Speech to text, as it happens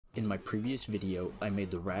In my previous video, I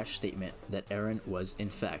made the rash statement that Eren was, in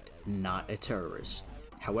fact, not a terrorist.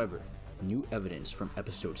 However, new evidence from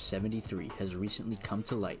episode 73 has recently come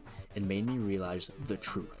to light and made me realize the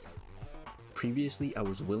truth. Previously, I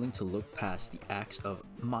was willing to look past the acts of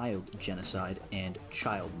mild genocide and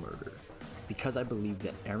child murder, because I believed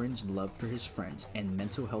that Eren's love for his friends and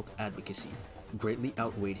mental health advocacy greatly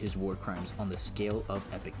outweighed his war crimes on the scale of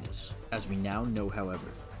epicness. As we now know, however,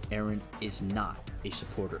 Eren is not a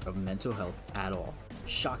supporter of mental health at all.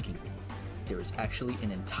 Shockingly, there is actually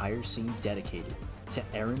an entire scene dedicated to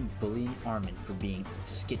Eren bullying Armin for being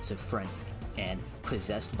schizophrenic and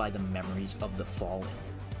possessed by the memories of the fallen.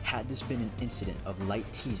 Had this been an incident of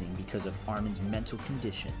light teasing because of Armin's mental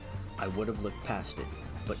condition, I would have looked past it,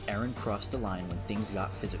 but Eren crossed the line when things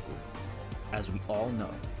got physical. As we all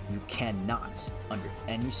know, you cannot, under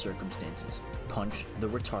any circumstances, punch the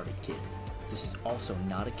retarded kid. This is also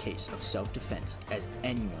not a case of self-defense, as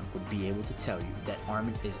anyone would be able to tell you that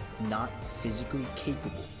Armin is not physically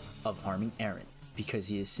capable of harming Eren because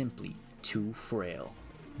he is simply too frail.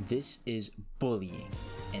 This is bullying,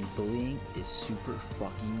 and bullying is super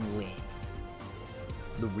fucking lame.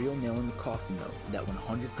 The real nail in the coffin though, that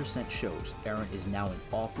 100% shows Eren is now an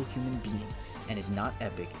awful human being and is not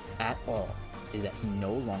epic at all, is that he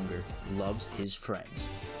no longer loves his friends.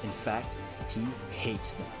 In fact, he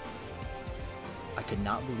hates them. I could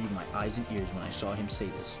not believe my eyes and ears when I saw him say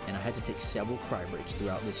this, and I had to take several cry breaks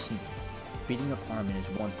throughout this scene. Beating up Armin is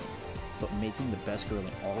one thing, but making the best girl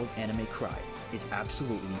in all of anime cry is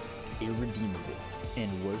absolutely irredeemable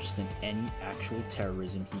and worse than any actual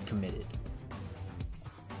terrorism he committed.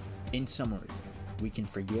 In summary, we can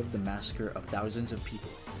forgive the massacre of thousands of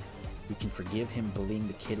people. We can forgive him bullying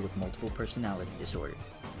the kid with multiple personality disorder,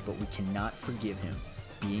 but we cannot forgive him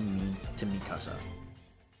being mean to Mikasa.